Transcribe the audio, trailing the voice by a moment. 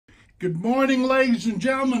Good morning, ladies and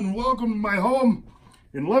gentlemen. Welcome to my home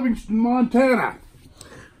in Livingston, Montana.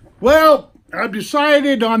 Well, I've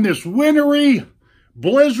decided on this wintry,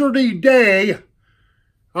 blizzardy day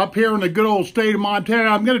up here in the good old state of Montana,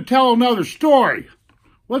 I'm going to tell another story.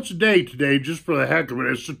 What's the date today, just for the heck of it?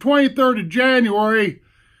 It's the 23rd of January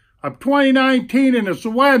of 2019, and it's a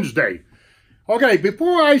Wednesday. Okay,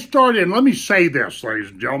 before I start in, let me say this, ladies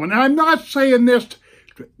and gentlemen. I'm not saying this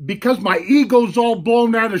because my ego's all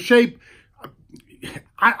blown out of shape.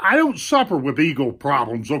 I don't suffer with ego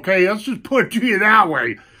problems, okay? Let's just put it to you that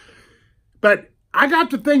way. But I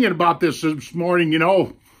got to thinking about this morning, and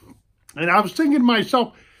I was thinking to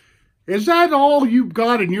myself, is that all you've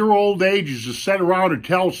got in your old age is to sit around and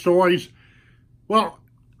tell stories? Well,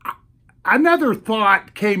 another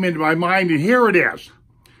thought came into my mind, and here it is.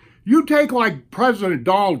 You take like President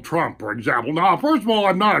Donald Trump, for example. Now, first of all,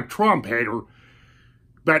 I'm not a Trump hater,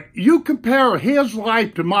 but you compare his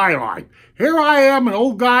life to my life. Here I am, an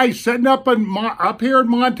old guy sitting up here in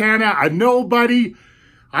Montana, a nobody.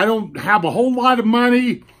 I don't have a whole lot of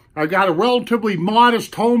money. I got a relatively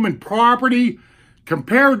modest home and property.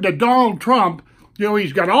 Compared to Donald Trump,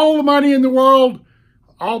 he's got all the money in the world,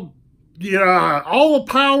 all the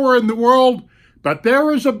power in the world. But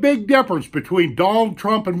there is a big difference between Donald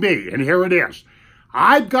Trump and me, and here it is.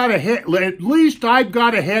 At least I've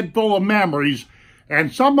got a head full of memories,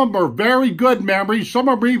 and some of them are very good memories. Some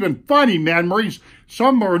of them are even funny memories.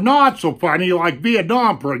 Some are not so funny, like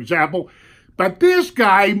Vietnam, for example. But this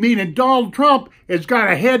guy, meaning Donald Trump, has got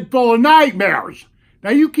a head full of nightmares.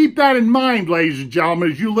 Now, you keep that in mind, ladies and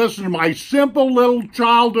gentlemen, as you listen to my simple little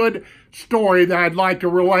childhood story that I'd like to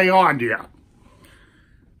relay on to you.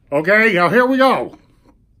 Okay, now here we go.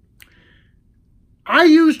 I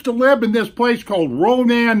used to live in this place called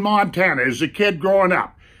Ronan, Montana, as a kid growing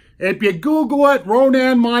up. If you Google it,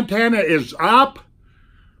 Ronan, Montana is up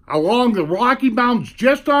along the Rocky Mountains,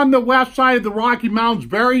 just on the west side of the Rocky Mountains,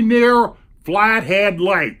 very near Flathead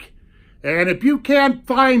Lake. And if you can't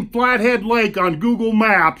find Flathead Lake on Google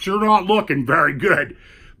Maps, you're not looking very good.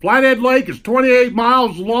 Flathead Lake is 28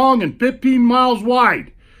 miles long and 15 miles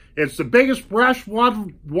wide. It's the biggest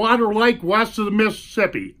freshwater lake west of the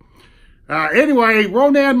Mississippi. Anyway,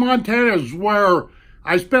 Ronan, Montana is where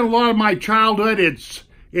I spent a lot of my childhood.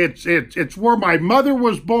 It's where my mother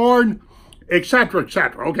was born, etc.,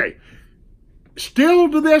 etc. Okay. Still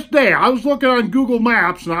to this day, I was looking on Google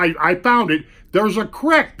Maps and I found it. There's a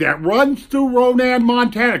creek that runs through Ronan,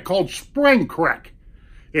 Montana called Spring Creek.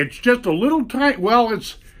 It's just a little tiny, well,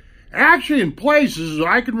 it's actually in places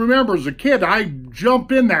I can remember as a kid, I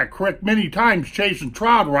jumped in that creek many times chasing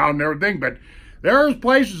trout around and everything, but there's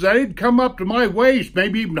places that didn't come up to my waist,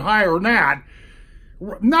 maybe even higher than that.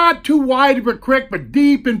 Not too wide of a creek, but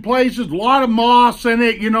deep in places, a lot of moss in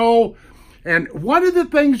it, And one of the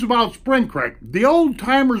things about Spring Creek, the old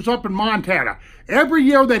timers up in Montana, every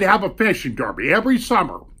year they'd have a fishing derby, every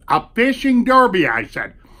summer. A fishing derby, I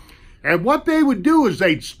said. And what they would do is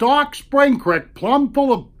they'd stock Spring Creek plumb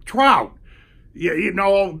full of trout.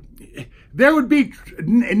 There would be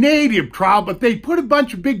native trout, but they'd put a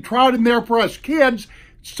bunch of big trout in there for us kids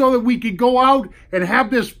so that we could go out and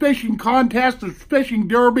have this fishing contest, this fishing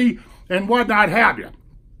derby, and whatnot have you.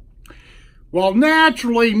 Well,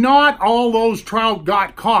 naturally, not all those trout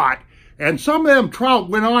got caught, and some of them trout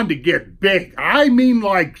went on to get big. I mean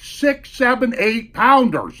like 6, 7, 8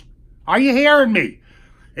 pounders. Are you hearing me?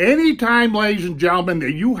 Anytime, ladies and gentlemen,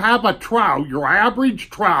 that you have a trout, your average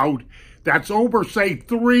trout, that's over, say,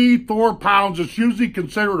 3, 4 pounds, it's usually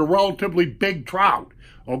considered a relatively big trout,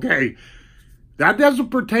 okay? That doesn't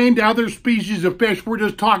pertain to other species of fish. We're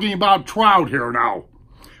just talking about trout here now.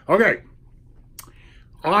 Okay.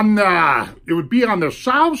 It would be on the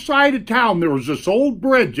south side of town. There was this old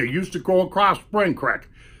bridge that used to go across Spring Creek,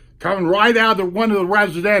 coming right out of one of the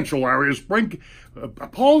residential areas.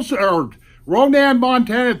 Ronan,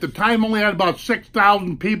 Montana at the time only had about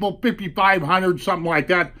 6,000 people, 5,500, something like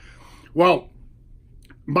that. Well,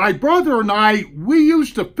 my brother and I, we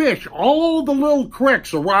used to fish all the little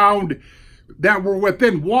creeks around that were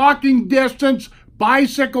within walking distance,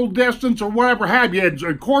 bicycle distance, or whatever have you. And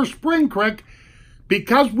of course, Spring Creek,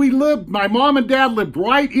 because my mom and dad lived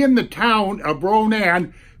right in the town of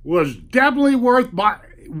Ronan, was definitely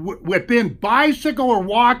within bicycle or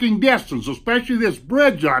walking distance, especially this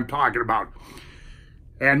bridge I'm talking about.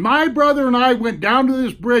 And my brother and I went down to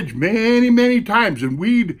this bridge many, many times, and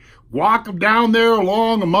we'd walk down there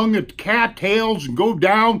along among the cattails and go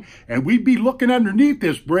down, and we'd be looking underneath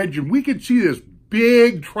this bridge, and we could see this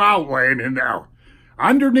big trout laying in there.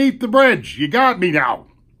 Underneath the bridge. You got me now.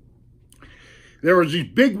 There was these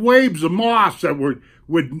big waves of moss that would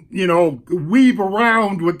you know, weave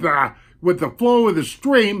around with the flow of the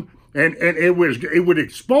stream, and it would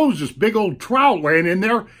expose this big old trout laying in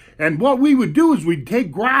there. And what we would do is we'd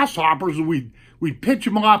take grasshoppers and we'd pitch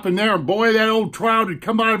them off in there, and boy, that old trout would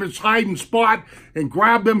come out of its hiding spot and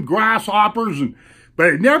grab them grasshoppers, but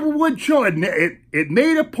it never would show it. It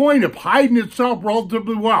made a point of hiding itself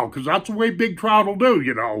relatively well, because that's the way big trout will do,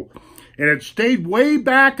 you know. And it stayed way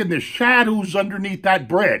back in the shadows underneath that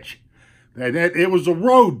bridge. And it was a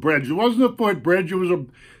road bridge. It wasn't a footbridge. It was a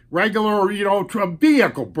regular, you know, a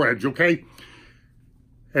vehicle bridge, okay?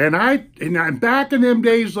 And I'm back in them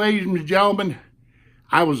days, ladies and gentlemen,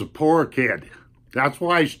 I was a poor kid. That's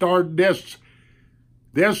why I started this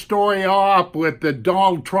story off with the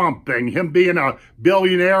Donald Trump thing, him being a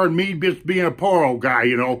billionaire and me just being a poor old guy,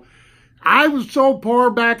 you know. I was so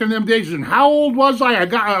poor back in them days. And how old was I?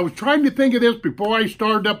 I was trying to think of this before I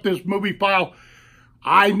started up this movie file.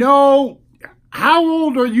 I know, how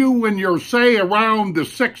old are you when you're, say, around the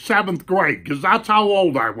 6th, 7th grade? Because that's how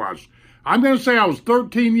old I was. I'm going to say I was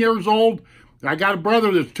 13 years old. I got a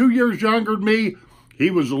brother that's 2 years younger than me.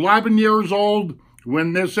 He was 11 years old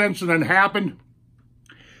when this incident happened.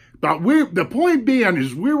 But the point being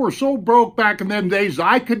is we were so broke back in them days,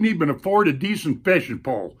 I couldn't even afford a decent fishing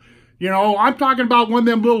pole. You know, I'm talking about one of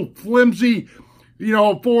them little flimsy, you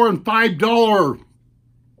know, $4 and $5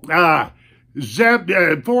 $4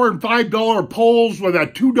 and $5 poles with a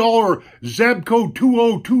 $2 Zebco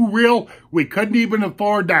 202 reel. We couldn't even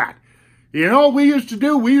afford that. You know what we used to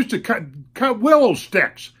do? We used to cut willow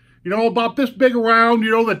sticks, you know, about this big around, you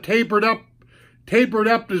know, that tapered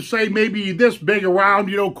up to, say, maybe this big around,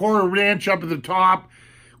 you know, 1/4 inch up at the top.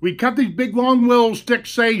 We cut these big long willow sticks,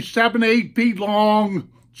 say 7 to 8 feet long,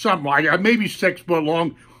 something like that, maybe 6 foot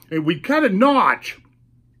long, and we cut a notch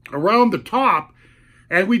around the top,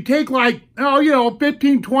 and we'd take like, oh, you know,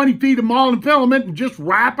 15, 20 feet of monofilament and just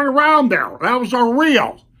wrap it around there. That was our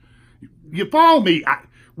reel. You follow me?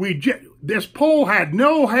 This pole had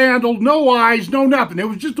no handle, no eyes, no nothing. It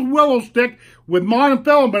was just a willow stick with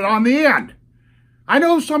monofilament on the end. I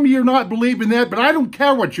know some of you are not believing that, but I don't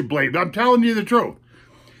care what you believe. I'm telling you the truth.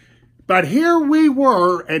 But here we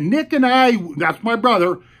were, and Nick and I, that's my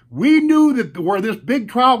brother, we knew that where this big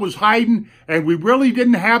trout was hiding, and we really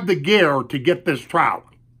didn't have the gear to get this trout.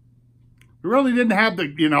 We really didn't have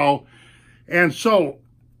the, you know, and so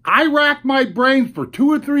I racked my brains for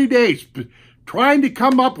 2 or 3 days trying to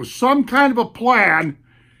come up with some kind of a plan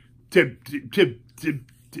to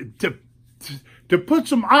put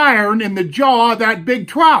some iron in the jaw of that big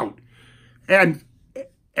trout. And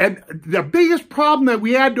the biggest problem that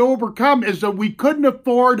we had to overcome is that we couldn't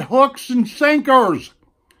afford hooks and sinkers.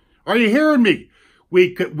 Are you hearing me?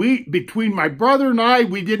 Between my brother and I,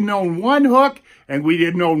 we didn't own one hook and we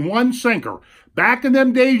didn't own one sinker. Back in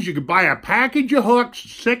them days, you could buy a package of hooks,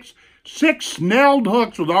 six snelled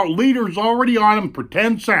hooks with our leaders already on them for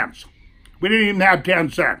 10 cents. We didn't even have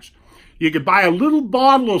 10 cents. You could buy a little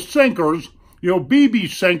bottle of sinkers, you know, BB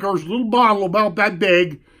sinkers, a little bottle about that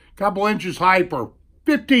big, a couple inches high for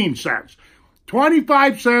 15 cents.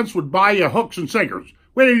 25 cents would buy you hooks and sinkers.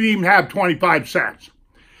 We didn't even have 25 cents.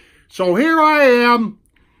 So here I am.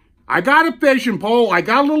 I got a fishing pole. I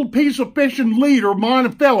got a little piece of fishing leader,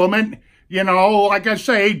 monofilament, you know, like I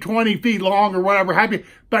say, 20 feet long or whatever have you,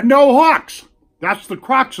 but no hooks. That's the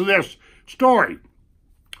crux of this story.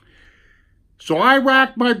 So I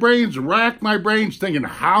racked my brains thinking,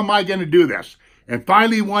 how am I going to do this? And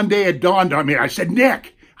finally one day it dawned on me. I said,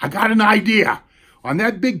 Nick, I got an idea. On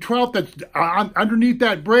that big trout that's underneath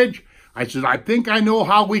that bridge, I said, I think I know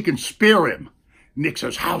how we can spear him. Nick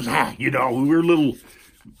says, how's that? You know, we're little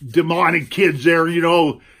demonic kids there, you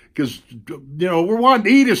know, because, you know, we're wanting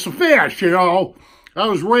to eat us some fish, you know. I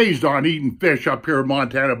was raised on eating fish up here in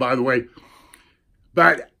Montana, by the way.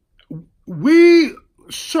 But we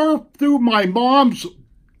surfed through my mom's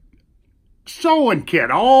sewing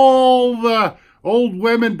kit. All the old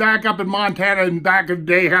women back up in Montana and back in the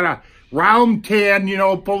day had a round tin, you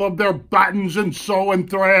know, full of their buttons and sewing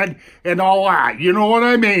thread and all that. You know what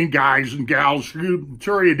I mean, guys and gals?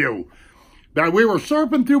 Sure you do. But we were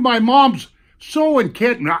surfing through my mom's sewing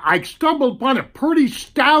kit, and I stumbled upon a pretty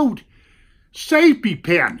stout safety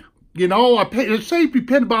pin. You know, a safety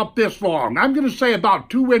pin about this long. I'm going to say about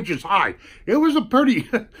 2 inches high. It was a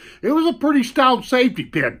pretty stout safety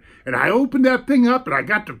pin. And I opened that thing up, and I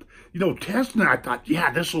got to, you know, testing it. I thought,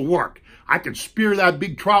 yeah, this will work. I can spear that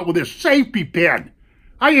big trout with this safety pin.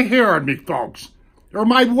 Are you hearing me, folks? Or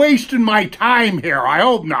am I wasting my time here? I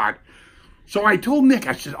hope not. So I told Nick,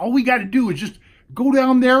 I said, all we got to do is just go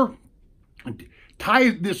down there and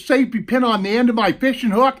tie this safety pin on the end of my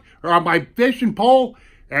fishing hook or on my fishing pole,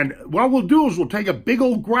 And what we'll do is we'll take a big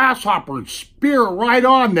old grasshopper and spear it right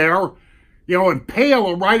on there, you know, impale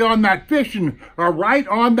it right on that fish or right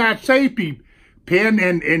on that safety pin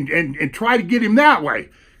and try to get him that way.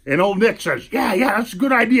 And old Nick says, yeah, that's a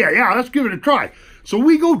good idea. Yeah, let's give it a try. So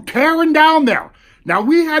we go tearing down there. Now,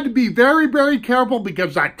 we had to be very, very careful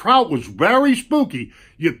because that trout was very spooky.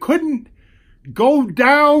 You couldn't go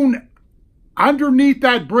down underneath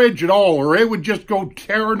that bridge at all, or it would just go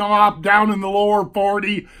tearing off down in the lower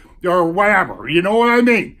 40 or whatever. You know what I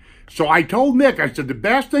mean? So I told Nick, I said, the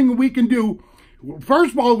best thing we can do,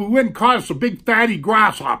 first of all, we went and caught us a big fatty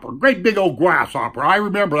grasshopper, great big old grasshopper. I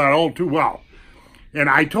remember that all too well. And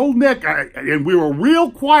I told Nick, and we were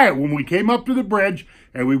real quiet when we came up to the bridge,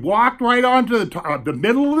 and we walked right onto the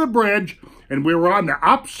middle of the bridge, and we were on the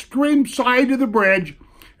upstream side of the bridge.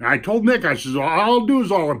 And I told Nick, I said, all I'll do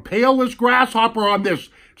is I'll impale this grasshopper on this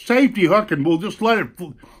safety hook, and we'll just let it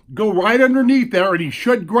go right underneath there, and he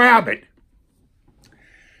should grab it.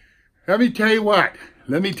 Let me tell you what.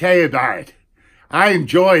 Let me tell you about it. I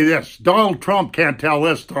enjoy this. Donald Trump can't tell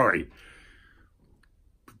this story.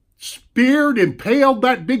 Speared, impaled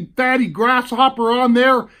that big fatty grasshopper on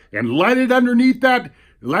there and let it underneath that,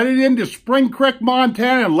 let it into Spring Creek,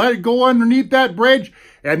 Montana, and let it go underneath that bridge.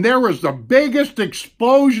 And there was the biggest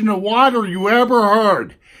explosion of water you ever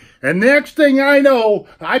heard. And next thing I know,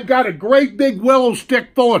 I've got a great big willow stick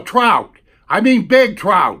full of trout. I mean big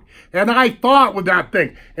trout. And I fought with that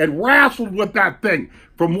thing and wrestled with that thing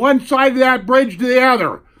from one side of that bridge to the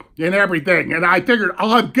other and everything. And I figured,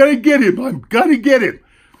 oh, I'm going to get him. I'm going to get him.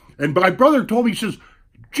 And my brother told me, he says,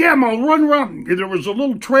 Jim, I'll run around. There was a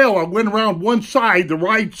little trail. I went around one side, the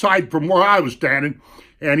right side from where I was standing.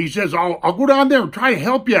 And he says, I'll go down there and try to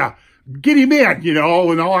help you get him in, you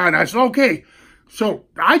know, and all that. And I said, okay. So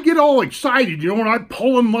I get all excited, you know, and I'm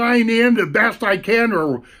pulling mine in the best I can,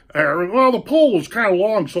 or well, the pole was kind of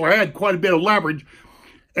long, so I had quite a bit of leverage.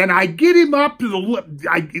 And I get him up to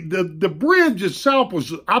the bridge itself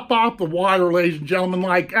was up off the water, ladies and gentlemen,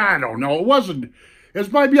 like, I don't know, it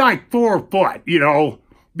was maybe like 4 foot, you know,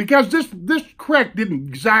 because this creek didn't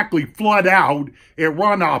exactly flood out at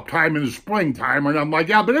runoff time in the springtime. And I'm like,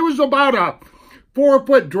 yeah, but it was about a 4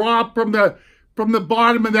 foot drop from the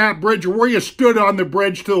bottom of that bridge, or where you stood on the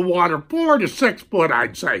bridge, to the water, 4 to 6 foot,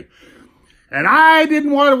 I'd say. And I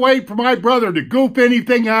didn't want to wait for my brother to goof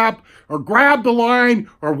anything up or grab the line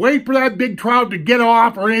or wait for that big trout to get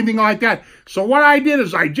off or anything like that. So what I did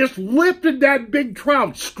is I just lifted that big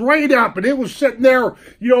trout straight up, and it was sitting there,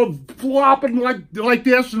 you know, flopping like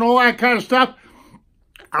this and all that kind of stuff.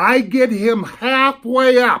 I get him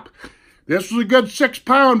halfway up. This was a good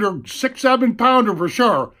 7 pounder for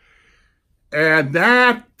sure. And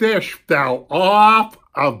that fish fell off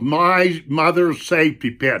of my mother's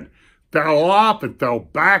safety pin. Fell off and fell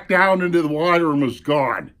back down into the water and was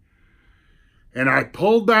gone. And I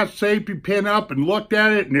pulled that safety pin up and looked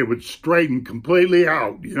at it, and it would straighten completely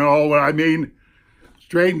out. You know what I mean?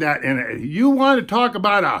 Straighten that. And you want to talk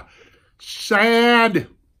about a sad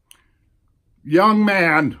young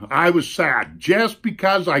man, I was sad just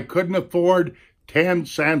because I couldn't afford 10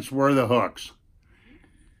 cents worth of hooks.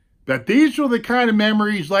 But these were the kind of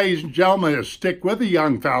memories, ladies and gentlemen, that stick with a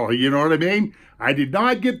young fella, you know what I mean? I did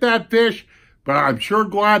not get that fish, but I'm sure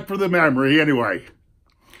glad for the memory anyway.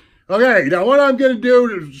 Okay, now what I'm going to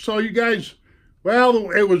do, so you guys, well,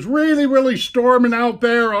 it was really, really storming out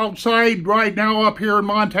there outside right now up here in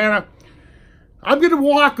Montana. I'm going to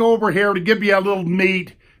walk over here to give you a little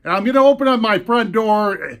meat, and I'm going to open up my front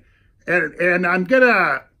door, and I'm going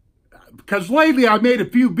to, because lately I made a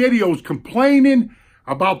few videos complaining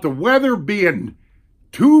about the weather being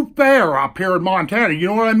too fair up here in Montana. You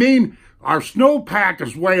know what I mean? Our snowpack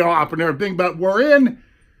is way off and everything, but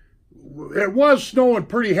it was snowing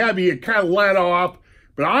pretty heavy. It kind of let off.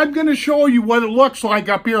 But I'm going to show you what it looks like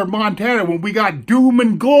up here in Montana when we got doom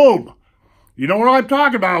and gloom. You know what I'm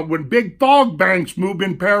talking about? When big fog banks move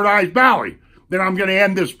in Paradise Valley. Then I'm going to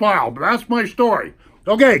end this file. But that's my story.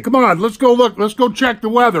 Okay, come on. Let's go look. Let's go check the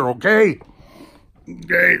weather, okay?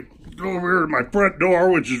 Okay, go over here to my front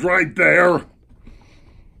door, which is right there.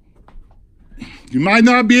 You might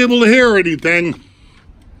not be able to hear anything.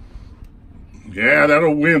 Yeah, that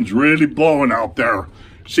old wind's really blowing out there.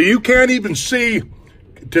 See, you can't even see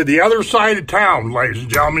to the other side of town, ladies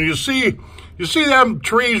and gentlemen. You see them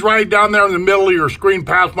trees right down there in the middle of your screen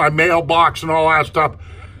past my mailbox and all that stuff.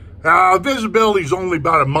 Visibility's only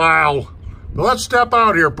about a mile. But let's step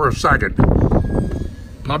out here for a second.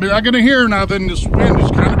 Probably not going to hear nothing. This wind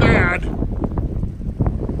is kind of bad.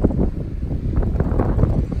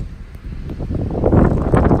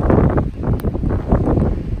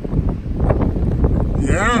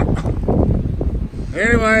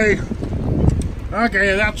 Anyway, anyway,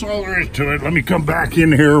 okay, that's all there is to it. Let me come back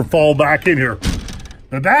in here, fall back in here.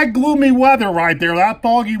 But that gloomy weather right there, that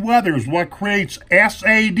foggy weather is what creates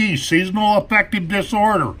SAD, seasonal affective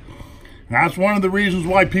disorder. And that's one of the reasons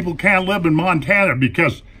why people can't live in Montana,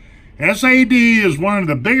 because SAD is one of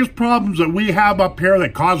the biggest problems that we have up here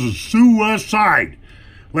that causes suicide.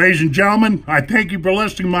 Ladies and gentlemen, I thank you for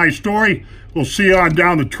listening to my story. We'll see you on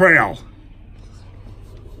down the trail.